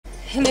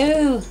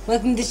Hello,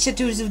 welcome to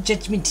Shadows of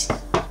Judgment.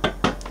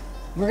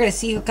 We're gonna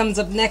see who comes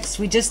up next.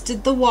 We just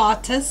did the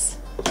Waters.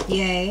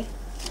 Yay.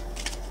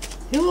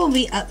 Who will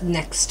be up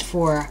next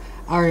for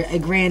our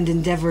grand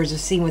endeavors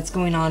of seeing what's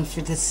going on for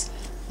this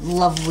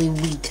lovely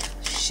week?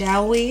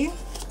 Shall we?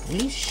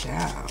 We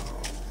shall.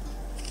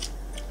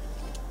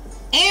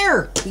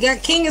 Air! We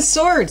got King of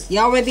Swords.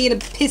 Y'all might be in a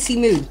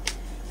pissy mood.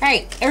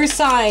 Alright, air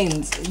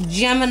signs,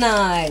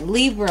 Gemini,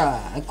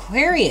 Libra,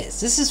 Aquarius.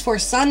 This is for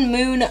Sun,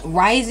 Moon,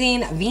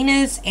 Rising,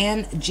 Venus,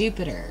 and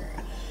Jupiter.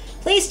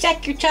 Please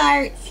check your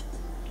charts.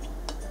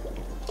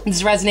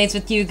 This resonates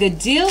with you a good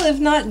deal. If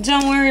not,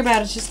 don't worry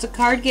about it. It's just a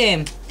card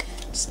game.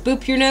 Just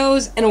boop your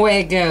nose and away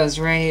it goes,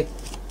 right?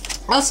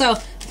 Also,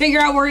 figure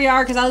out where you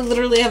are, because I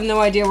literally have no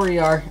idea where you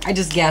are. I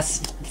just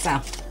guess.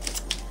 So.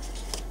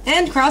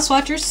 And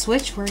cross-watchers,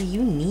 switch where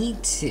you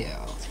need to.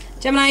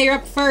 Gemini, you're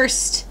up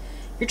first.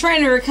 You're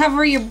trying to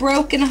recover your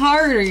broken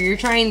heart, or you're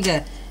trying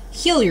to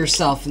heal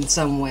yourself in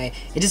some way.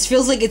 It just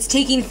feels like it's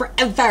taking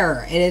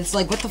forever. And it's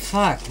like, what the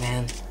fuck,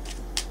 man?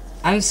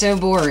 I'm so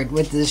bored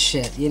with this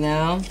shit, you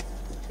know?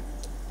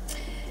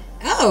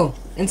 Oh,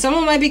 and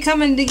someone might be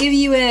coming to give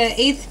you an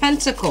 8th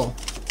pentacle.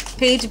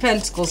 Page of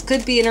Pentacles.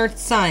 Could be an earth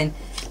sign.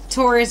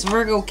 Taurus,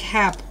 Virgo,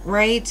 Cap,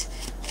 right?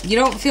 You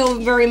don't feel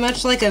very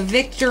much like a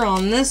victor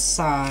on this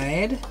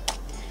side.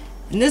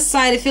 On this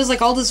side, it feels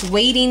like all this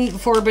waiting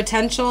for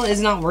potential is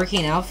not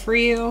working out for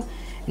you.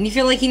 And you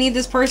feel like you need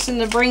this person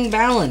to bring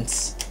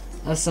balance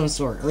of some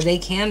sort. Or they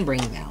can bring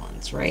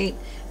balance, right?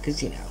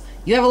 Because, you know,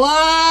 you have a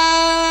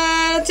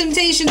lot of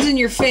temptations in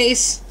your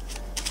face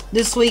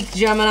this week,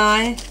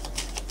 Gemini.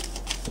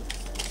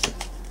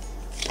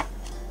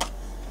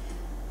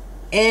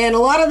 And a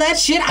lot of that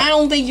shit, I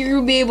don't think you're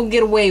going to be able to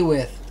get away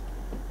with.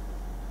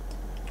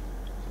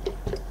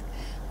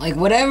 Like,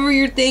 whatever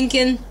you're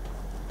thinking,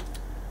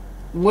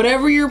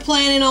 whatever you're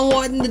planning on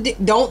wanting to do,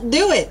 don't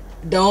do it.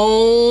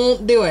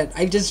 Don't do it.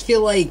 I just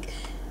feel like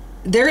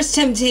there's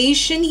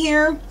temptation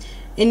here,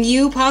 and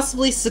you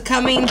possibly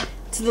succumbing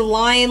to the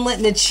lion,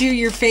 letting it chew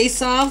your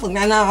face off, like,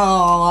 and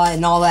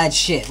all that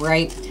shit,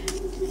 right?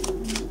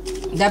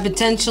 That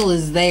potential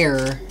is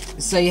there,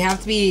 so you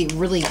have to be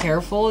really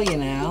careful, you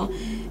know?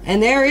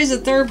 And there is a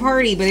third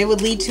party, but it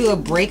would lead to a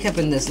breakup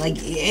in this. Like,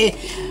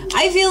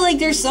 I feel like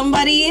there's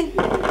somebody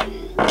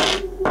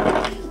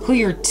who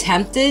you're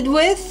tempted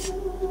with,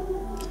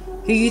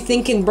 who you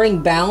think can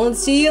bring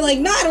balance to you. Like,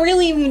 not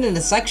really even in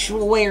a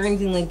sexual way or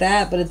anything like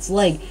that, but it's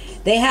like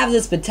they have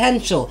this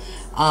potential.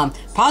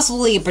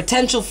 Possibly a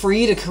potential for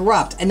you to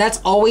corrupt. And that's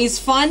always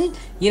fun.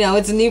 You know,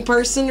 it's a new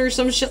person or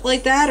some shit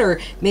like that.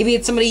 Or maybe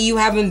it's somebody you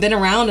haven't been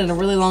around in a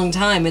really long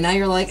time. And now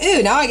you're like,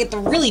 ooh, now I get to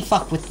really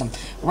fuck with them.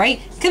 Right?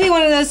 Could be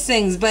one of those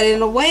things. But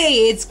in a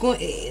way, it's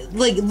going,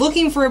 like,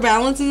 looking for a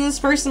balance in this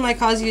person might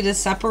cause you to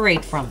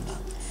separate from them.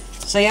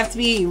 So you have to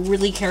be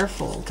really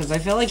careful. Because I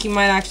feel like you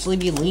might actually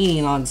be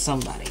leaning on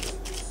somebody.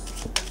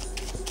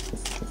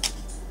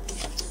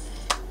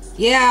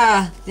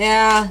 Yeah.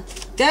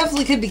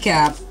 Definitely could be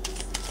Cap.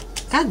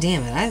 God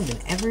damn it, I've been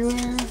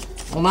everywhere.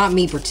 Well, not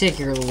me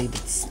particularly,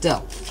 but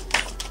still.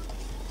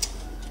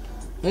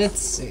 Let's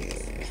see.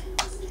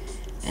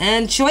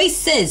 And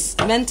choices.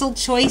 Mental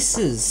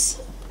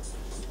choices.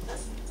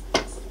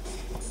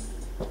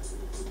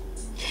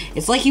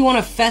 It's like you want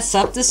to fess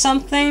up to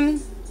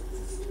something,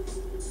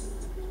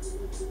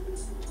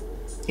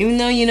 even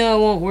though you know it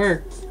won't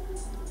work.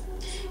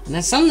 And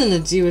that's something to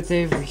do with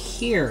over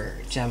here,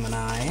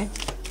 Gemini.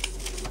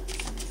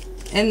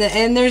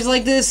 And there's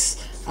like this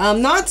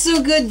not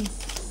so good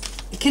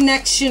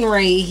connection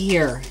right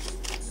here.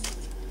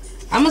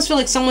 I almost feel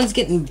like someone's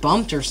getting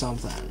bumped or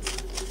something.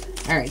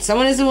 Alright,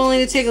 someone isn't willing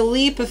to take a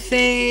leap of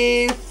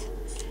faith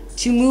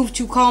to move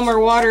to calmer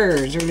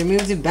waters or to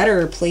move to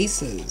better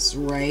places,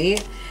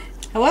 right?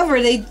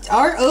 However, they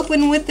are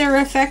open with their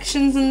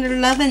affections and their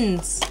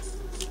lovins.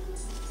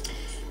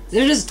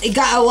 They're just, it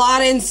got a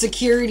lot of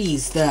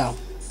insecurities though.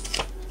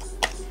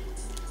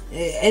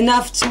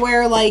 Enough to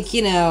where, like,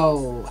 you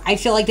know, I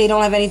feel like they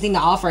don't have anything to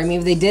offer. I mean,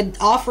 if they did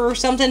offer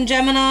something,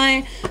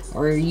 Gemini,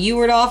 or you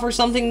were to offer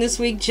something this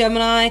week,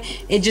 Gemini,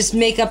 it'd just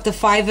make up the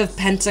 5 of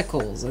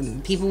Pentacles,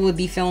 and people would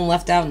be feeling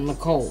left out in the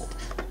cold,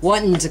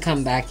 wanting to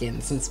come back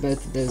in, since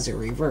both of those are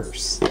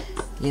reverse.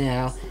 You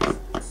know,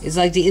 it's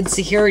like the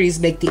insecurities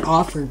make the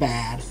offer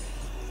bad.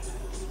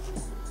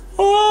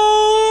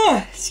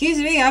 Oh, excuse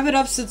me, I've been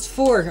up since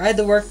 4. I had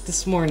to work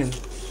this morning.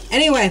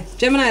 Anyway,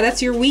 Gemini,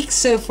 that's your week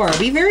so far.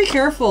 Be very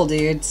careful,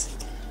 dudes.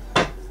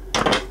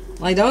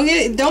 Like, don't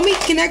be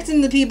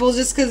connecting to people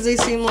just because they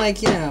seem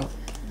like, you know,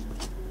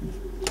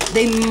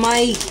 they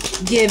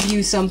might give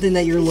you something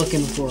that you're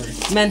looking for,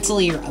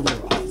 mentally or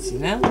otherwise, you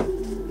know?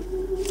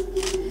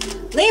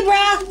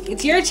 Libra,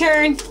 it's your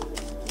turn.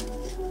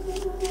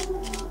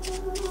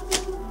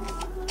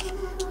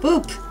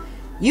 Boop.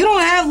 You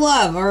don't have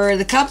love, or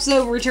the cup's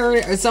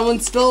overturned, or someone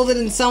spilled it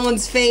in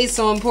someone's face,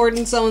 someone poured it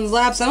in someone's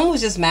lap. Someone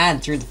was just mad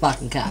and threw the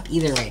fucking cup.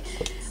 Either way.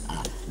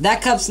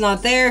 That cup's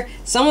not there.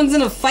 Someone's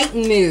in a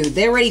fighting mood.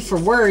 They're ready for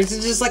words.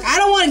 It's just like, I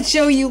don't want to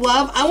show you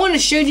love. I want to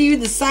show you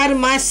the side of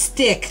my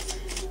stick.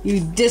 You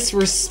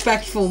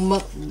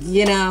disrespectful,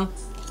 you know.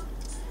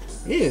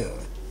 Ew.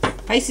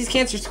 Pisces,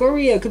 Cancer,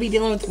 Scorpio could be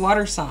dealing with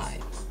water sign.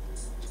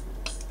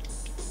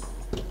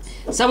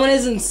 Someone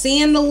isn't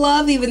seeing the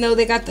love even though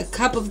they got the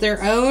cup of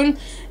their own.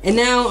 And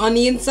now on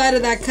the inside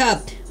of that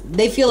cup,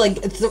 they feel like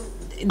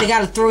they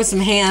gotta throw some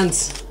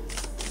hands.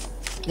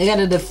 They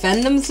gotta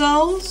defend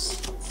themselves.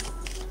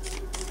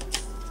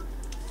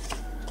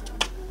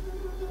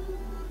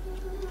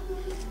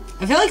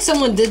 I feel like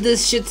someone did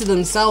this shit to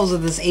themselves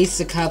with this Ace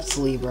of Cups,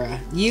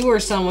 Libra. You or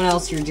someone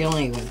else you're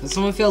dealing with. But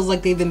someone feels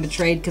like they've been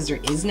betrayed because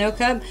there is no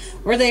cup,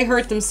 or they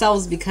hurt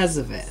themselves because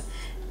of it.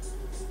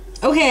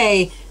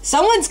 Okay,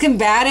 someone's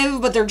combative,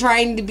 but they're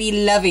trying to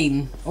be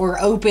loving or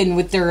open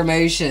with their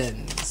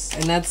emotions.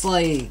 And that's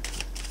like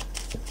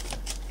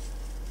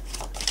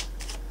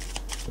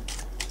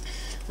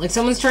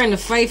someone's trying to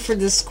fight for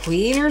this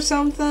queen or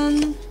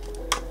something.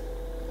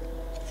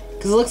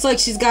 Because it looks like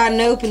she's got an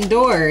open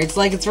door. It's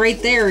like it's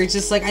right there. It's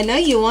just like, I know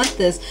you want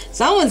this.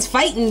 Someone's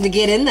fighting to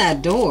get in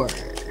that door.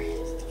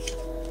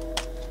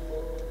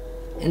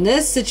 And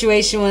this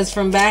situation was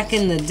from back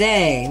in the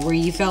day where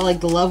you felt like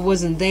the love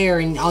wasn't there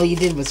and all you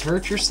did was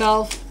hurt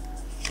yourself.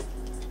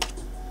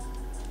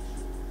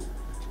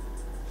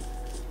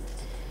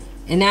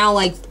 And now,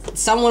 like,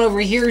 someone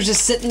over here is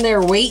just sitting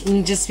there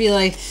waiting, just be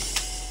like,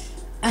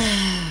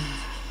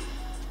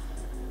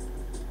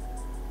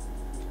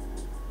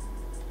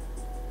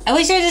 I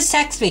wish they would just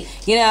text me.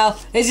 You know,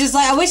 it's just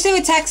like, I wish they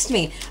would text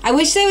me. I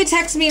wish they would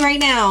text me right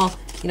now.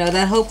 You know,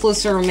 that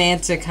hopeless or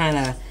romantic kind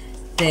of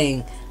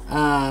thing.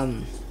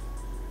 I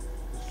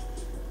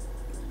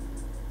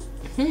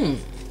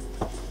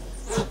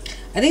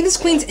think this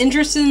queen's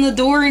interested in the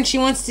door and she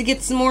wants to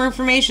get some more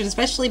information,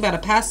 especially about a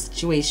past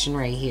situation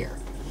right here.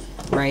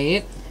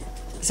 Right?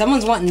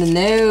 Someone's wanting to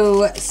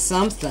know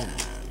something.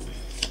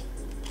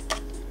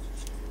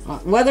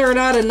 Whether or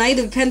not a Knight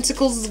of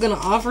Pentacles is going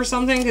to offer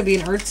something. Could be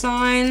an earth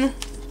sign.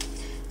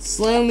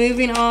 Slow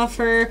moving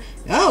offer.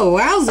 Oh,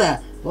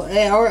 wowza.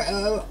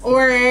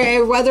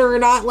 Or whether or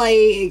not,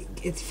 like,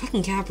 it's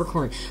fucking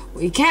Capricorn.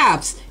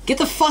 Caps, get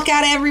the fuck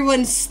out of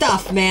everyone's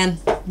stuff, man.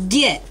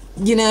 Get,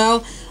 you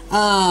know?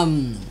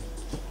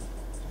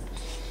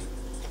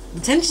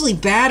 Potentially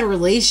bad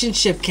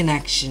relationship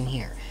connection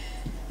here.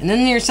 And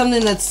then there's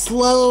something that's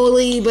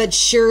slowly but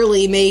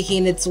surely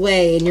making its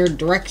way in your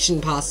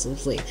direction,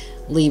 possibly,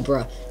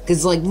 Libra.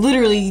 Because, like,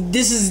 literally,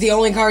 this is the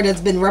only card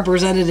that's been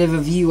representative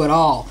of you at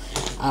all.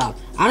 I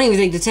don't even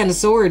think the Ten of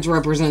Swords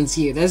represents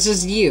you. That's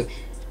just you.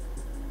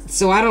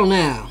 So, I don't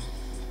know.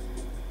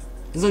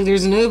 It's like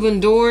there's an open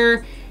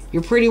door.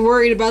 You're pretty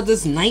worried about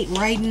this knight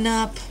riding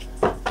up.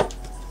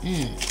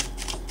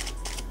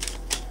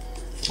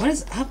 What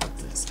is up with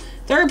this?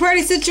 Third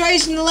party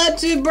situation that led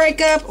to a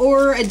breakup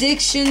or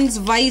addictions,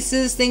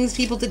 vices, things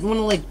people didn't want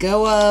to let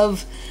go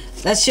of.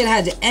 That shit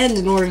had to end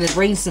in order to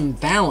bring some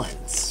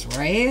balance,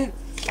 right?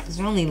 Because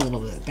we all need a little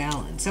bit of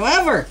balance.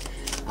 However,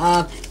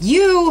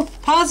 you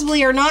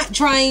possibly are not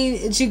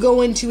trying to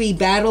go into a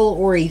battle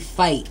or a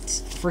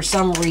fight for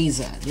some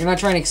reason. You're not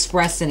trying to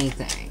express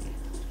anything.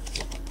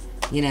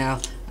 You know,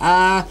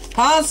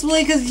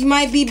 possibly because you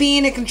might be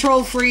being a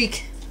control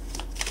freak.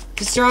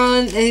 Just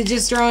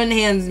throwing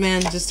hands,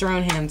 man. Just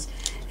throwing hands.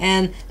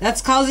 And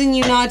that's causing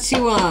you not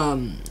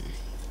to,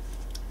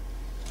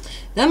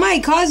 that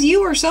might cause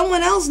you or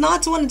someone else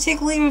not to want to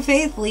take a leap of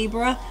faith,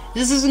 Libra.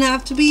 This doesn't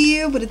have to be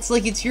you, but it's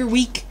like it's your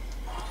week.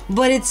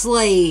 But it's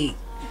like,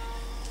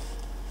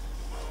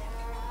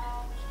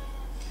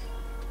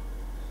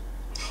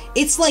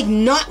 it's like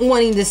not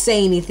wanting to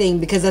say anything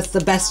because that's the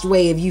best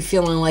way of you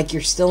feeling like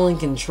you're still in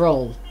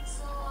control.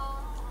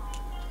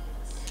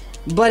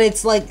 But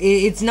it's like,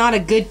 it's not a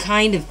good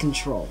kind of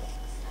control.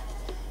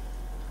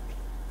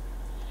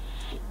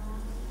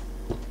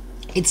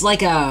 It's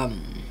like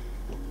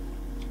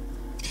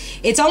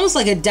it's almost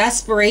like a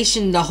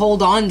desperation to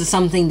hold on to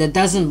something that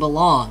doesn't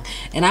belong.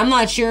 And I'm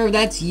not sure if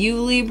that's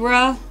you,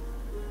 Libra,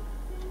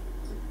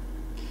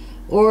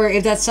 or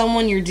if that's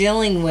someone you're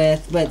dealing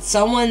with, but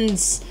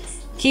someone's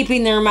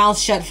keeping their mouth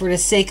shut for the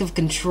sake of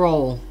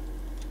control.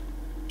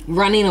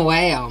 Running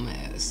away,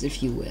 almost,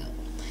 if you will.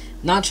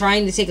 Not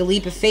trying to take a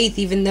leap of faith,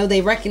 even though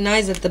they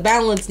recognize that the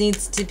balance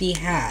needs to be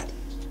had.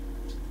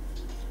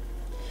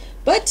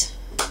 But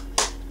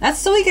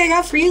that's the week I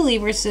got for you,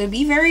 Libra, so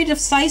be very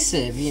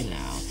decisive, you know.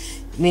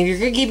 I mean, if you're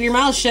going to keep your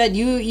mouth shut,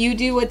 you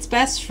do what's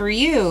best for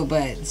you,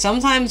 but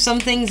sometimes some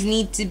things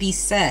need to be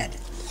said.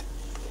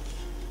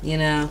 You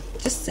know,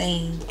 just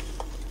saying.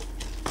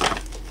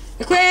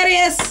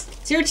 Aquarius,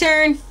 it's your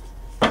turn.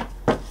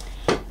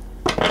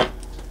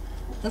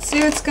 Let's see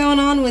what's going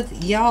on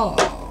with y'all.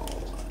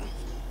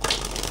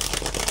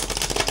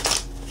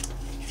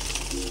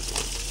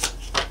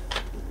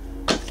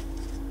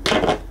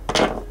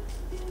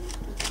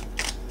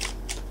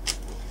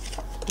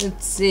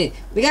 Let's see.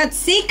 We got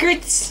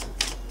secrets.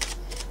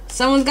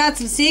 Someone's got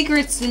some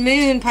secrets. The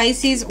moon,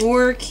 Pisces,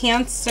 or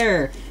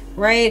Cancer.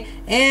 Right?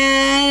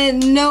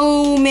 And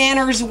no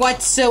manners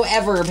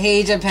whatsoever.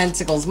 Page of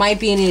Pentacles. Might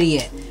be an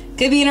idiot.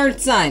 Could be an earth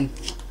sign.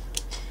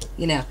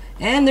 You know.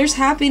 And there's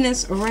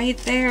happiness right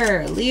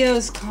there.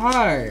 Leo's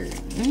card.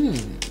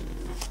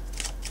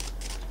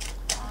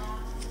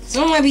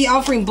 Someone might be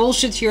offering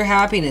bullshit to your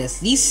happiness.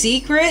 These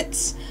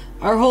secrets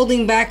are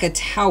holding back a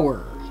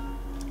tower.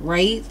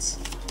 Right?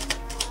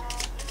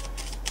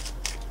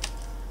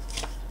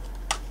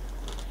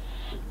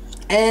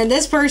 And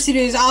this person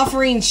who's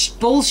offering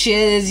bullshit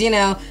is, you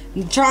know,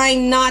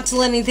 trying not to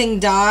let anything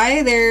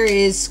die. There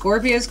is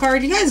Scorpio's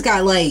card. You guys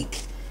got, like,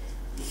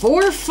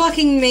 4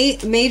 fucking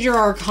major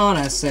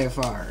arcana so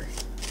far.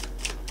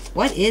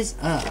 What is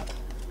up?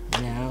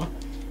 You know?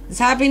 This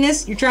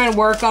happiness, you're trying to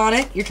work on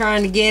it. You're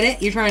trying to get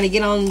it. You're trying to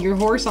get on your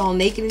horse all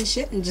naked and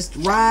shit and just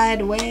ride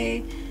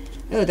away.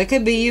 Oh, that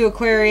could be you,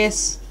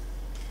 Aquarius.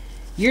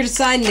 You're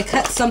deciding to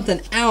cut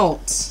something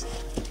out.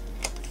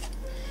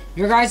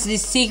 In regards to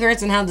these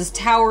secrets and how this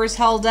tower is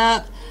held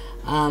up.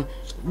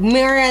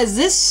 Whereas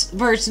this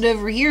person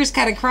over here is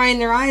kind of crying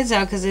their eyes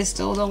out because they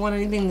still don't want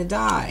anything to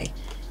die.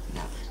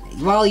 Now,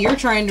 while you're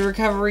trying to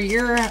recover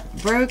your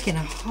broken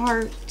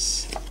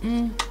heart.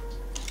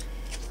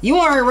 You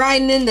are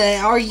riding in to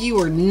argue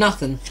or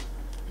nothing.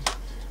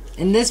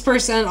 And this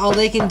person, all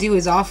they can do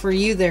is offer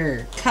you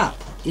their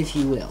cup, if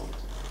you will.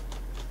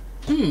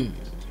 I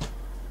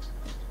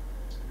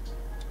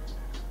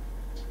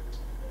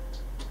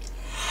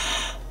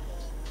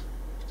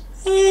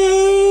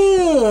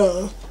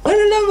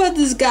don't know about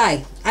this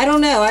guy. I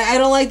don't know. I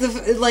don't like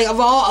the like of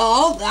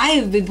all. I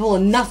have been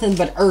pulling nothing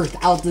but earth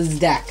out this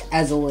deck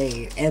as of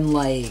late, and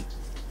like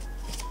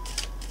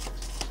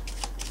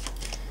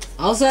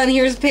all of a sudden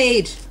here's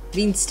Paige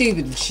being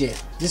stupid and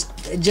shit.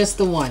 Just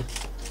the one.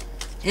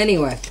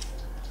 Anyway,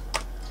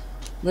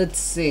 let's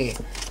see.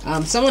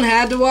 Someone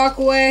had to walk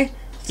away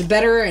to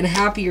better and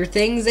happier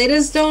things. They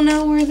just don't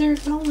know where they're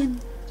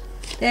going.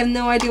 They have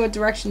no idea what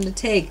direction to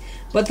take,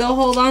 but they'll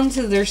hold on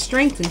to their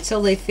strength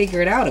until they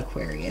figure it out,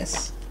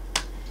 Aquarius.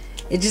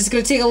 It's just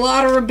going to take a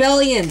lot of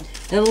rebellion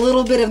and a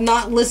little bit of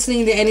not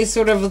listening to any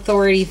sort of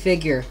authority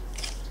figure,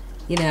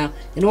 you know,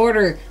 in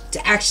order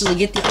to actually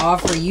get the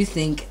offer you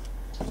think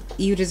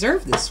you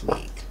deserve this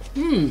week.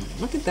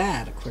 Look at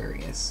that,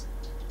 Aquarius.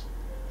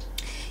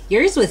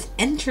 Yours was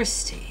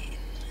interesting,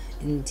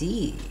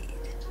 indeed.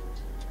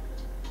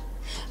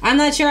 I'm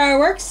not sure how it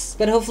works,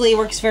 but hopefully it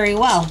works very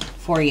well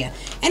for you.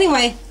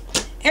 Anyway,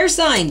 air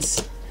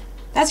signs.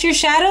 That's your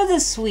shadow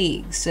this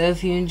week. So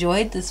if you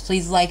enjoyed this,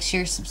 please like,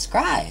 share,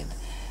 subscribe.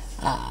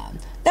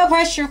 No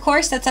pressure, of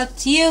course. That's up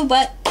to you,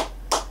 but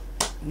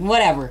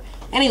whatever.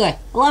 Anyway,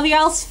 I love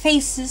y'all's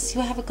faces.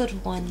 You have a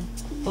good one.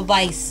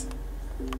 Bye-bye.